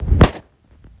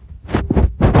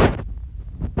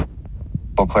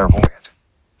Political clairvoyant.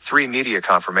 3 media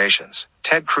confirmations.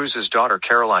 Ted Cruz's daughter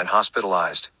Caroline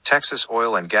hospitalized. Texas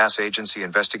Oil and Gas Agency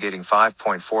investigating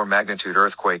 5.4 magnitude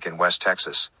earthquake in West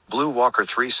Texas. Blue Walker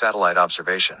 3 satellite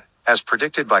observation. As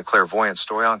predicted by clairvoyant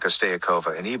Stoyanka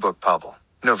Stayakova in ebook Pubble.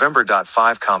 November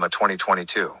 5,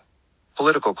 2022.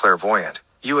 Political clairvoyant.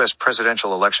 U.S.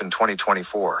 presidential election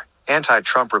 2024.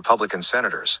 Anti-Trump Republican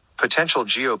senators. Potential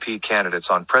GOP candidates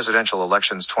on presidential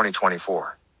elections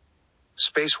 2024.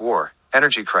 Space war.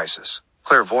 Energy crisis.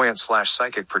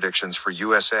 Clairvoyant/psychic predictions for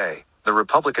USA, the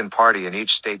Republican Party in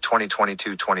each state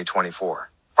 2022-2024.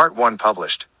 Part 1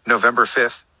 published, November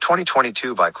 5,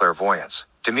 2022 by clairvoyants,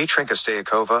 Dmitrinka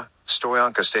Stayakova,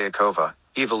 Stoyanka Stayakova,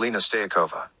 Evelina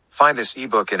Stayakova. Find this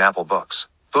ebook in Apple Books.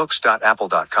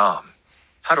 Books.apple.com.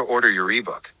 How to order your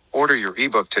ebook. Order your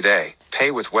ebook today,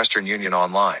 pay with Western Union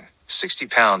Online,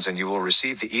 £60 and you will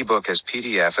receive the ebook as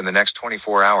PDF in the next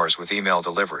 24 hours with email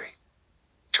delivery.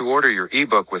 To order your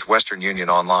ebook with Western Union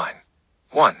Online.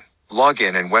 1. Log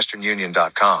in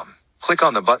westernunion.com. Click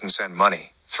on the button Send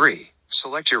Money. 3.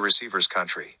 Select your receiver's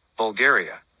country,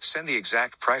 Bulgaria. Send the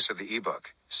exact price of the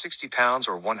ebook, £60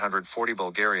 or 140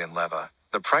 Bulgarian leva,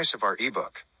 the price of our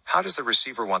ebook. How does the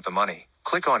receiver want the money?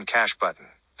 Click on Cash button.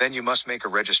 Then you must make a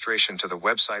registration to the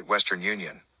website Western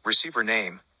Union. Receiver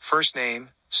name, first name,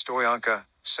 Stoyanka,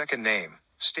 second name,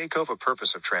 Stayakova.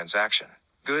 Purpose of transaction,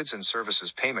 goods and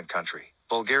services. Payment country,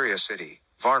 Bulgaria. City,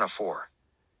 Varna 4.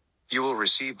 You will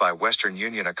receive by Western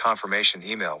Union a confirmation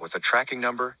email with a tracking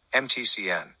number,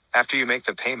 MTCN. After you make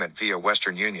the payment via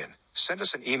Western Union, send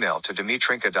us an email to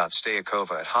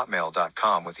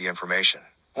dmitrinka.stayakova@hotmail.com with the information.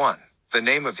 1. The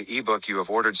name of the ebook you have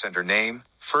ordered, sender name,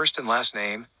 first and last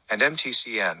name, and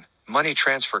MTCN, money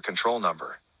transfer control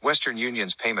number, Western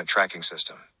Union's payment tracking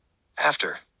system.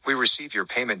 After we receive your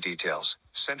payment details,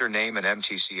 sender name and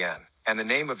MTCN, and the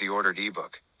name of the ordered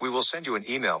ebook, we will send you an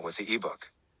email with the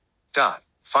ebook.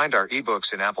 Find our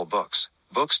ebooks in Apple Books,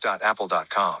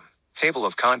 books.apple.com. Table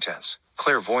of contents,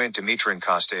 clairvoyant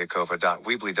Dmitrinka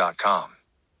Stayakova.weebly.com.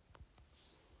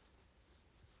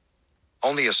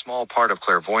 Only a small part of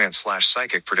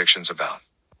clairvoyant/psychic predictions about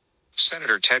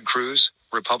Senator Ted Cruz,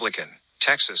 Republican,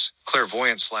 Texas,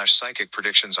 clairvoyant/psychic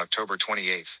predictions October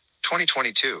 28,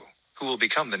 2022, who will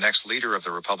become the next leader of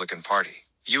the Republican Party.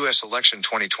 U.S. election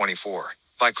 2024,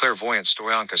 by clairvoyant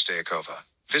Stoyanka Stayakova.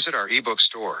 Visit our ebook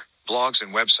store, blogs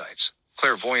and websites,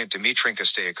 clairvoyant Dmitrinka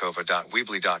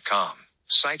Stayakova.weebly.com,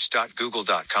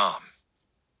 sites.google.com.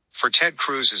 For Ted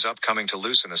Cruz is upcoming to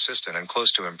loosen assistant and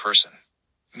close to in person.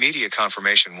 Media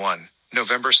confirmation 1,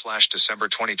 November/December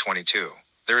 2022.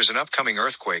 There is an upcoming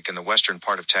earthquake in the western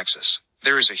part of Texas.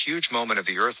 There is a huge moment of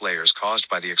the earth layers caused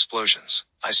by the explosions.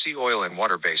 I see oil and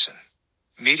water basin.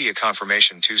 Media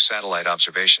confirmation 2, satellite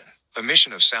observation.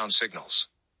 Emission of sound signals.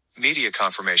 Media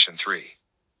confirmation 3.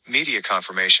 Media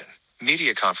confirmation.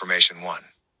 Media confirmation 1.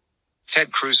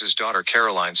 Ted Cruz's daughter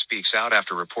Caroline speaks out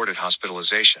after reported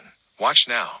hospitalization. Watch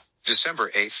now.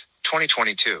 December 8,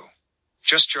 2022.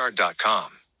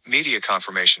 JustJared.com. Media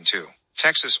confirmation 2.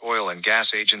 Texas Oil and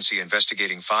Gas Agency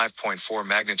investigating 5.4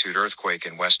 magnitude earthquake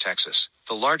in West Texas,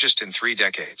 the largest in 3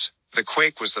 decades. The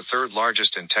quake was the third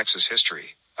largest in Texas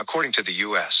history, according to the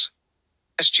U.S.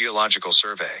 Geological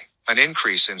Survey. An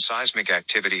increase in seismic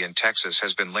activity in Texas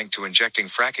has been linked to injecting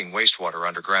fracking wastewater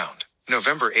underground.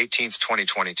 November 18,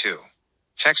 2022.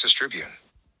 Texas Tribune.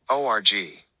 ORG.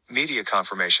 Media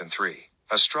confirmation 3.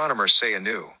 Astronomers say a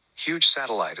new, huge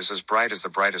satellite is as bright as the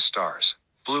brightest stars.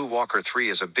 Blue Walker 3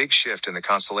 is a big shift in the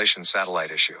constellation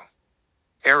satellite issue.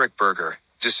 Eric Berger,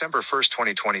 December 1,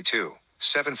 2022,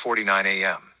 7:49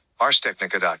 a.m.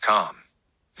 ArsTechnica.com.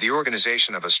 The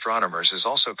Organization of Astronomers is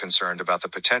also concerned about the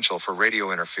potential for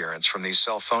radio interference from these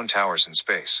cell phone towers in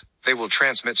space. They will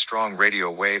transmit strong radio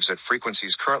waves at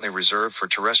frequencies currently reserved for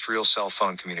terrestrial cell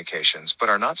phone communications but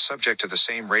are not subject to the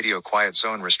same radio quiet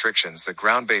zone restrictions that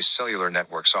ground-based cellular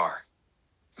networks are.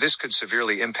 This could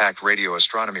severely impact radio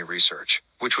astronomy research,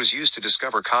 which was used to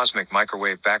discover cosmic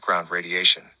microwave background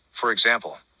radiation, for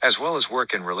example, as well as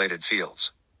work in related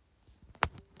fields.